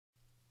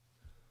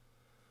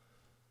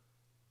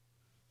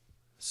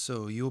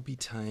So you'll be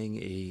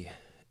tying a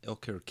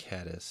elk hair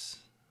caddis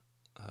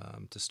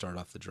to start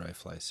off the dry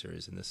fly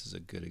series, and this is a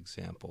good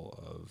example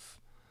of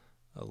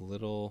a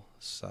little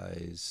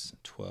size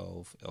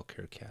 12 elk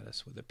hair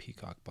caddis with a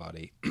peacock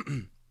body.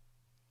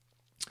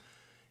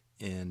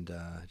 And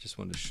I just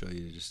wanted to show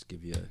you, just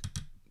give you a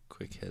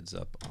quick heads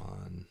up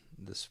on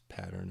this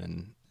pattern,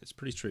 and it's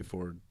pretty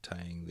straightforward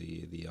tying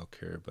the elk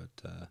hair, but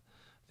I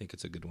think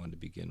it's a good one to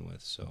begin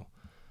with. So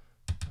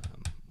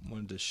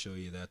wanted to show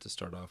you that to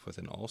start off with,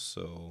 and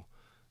also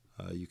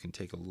you can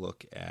take a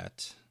look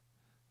at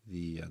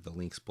the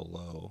links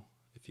below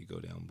if you go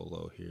down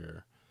below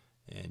here,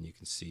 and you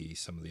can see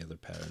some of the other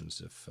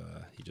patterns if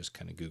you just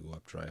kind of Google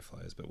up dry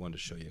flies. But I wanted to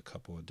show you a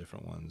couple of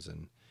different ones,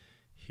 and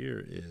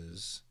here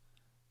is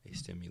a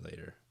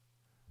stimulator,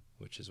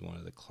 which is one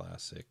of the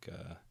classic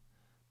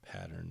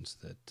patterns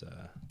that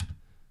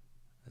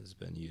has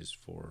been used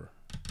for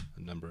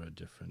a number of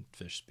different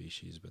fish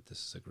species, but this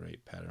is a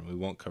great pattern. We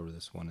won't cover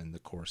this one in the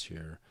course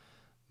here,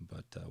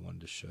 but I wanted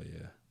to show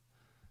you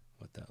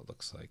what that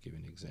looks like, give you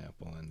an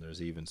example. And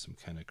there's even some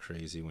kind of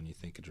crazy, when you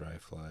think of dry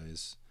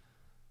flies,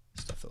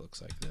 stuff that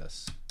looks like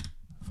this,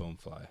 foam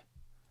fly,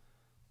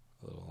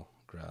 a little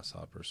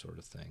grasshopper sort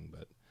of thing,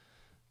 but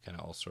kind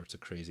of all sorts of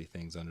crazy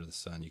things under the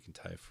sun you can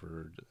tie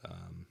for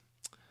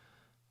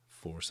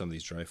some of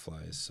these dry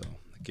flies. So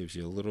it gives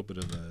you a little bit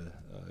of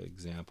a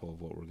example of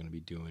what we're going to be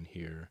doing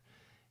here.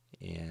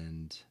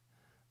 And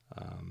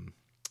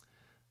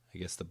I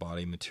guess the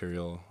body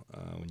material,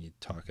 when you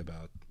talk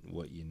about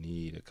what you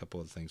need, a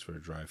couple of things for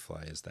a dry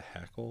fly is the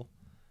hackle,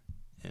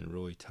 and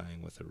really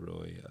tying with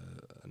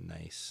a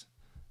nice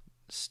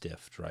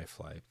stiff dry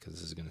fly, because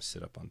this is going to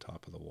sit up on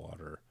top of the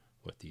water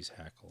with these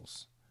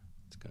hackles.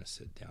 It's going to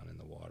sit down in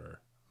the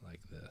water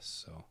like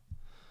this. So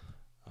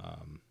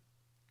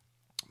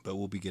but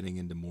we'll be getting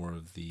into more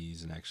of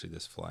these, and actually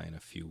this fly, in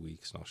a few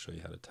weeks, and I'll show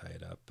you how to tie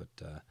it up. But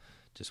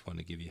just want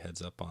to give you a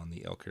heads up on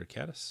the elk hair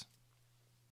caddis.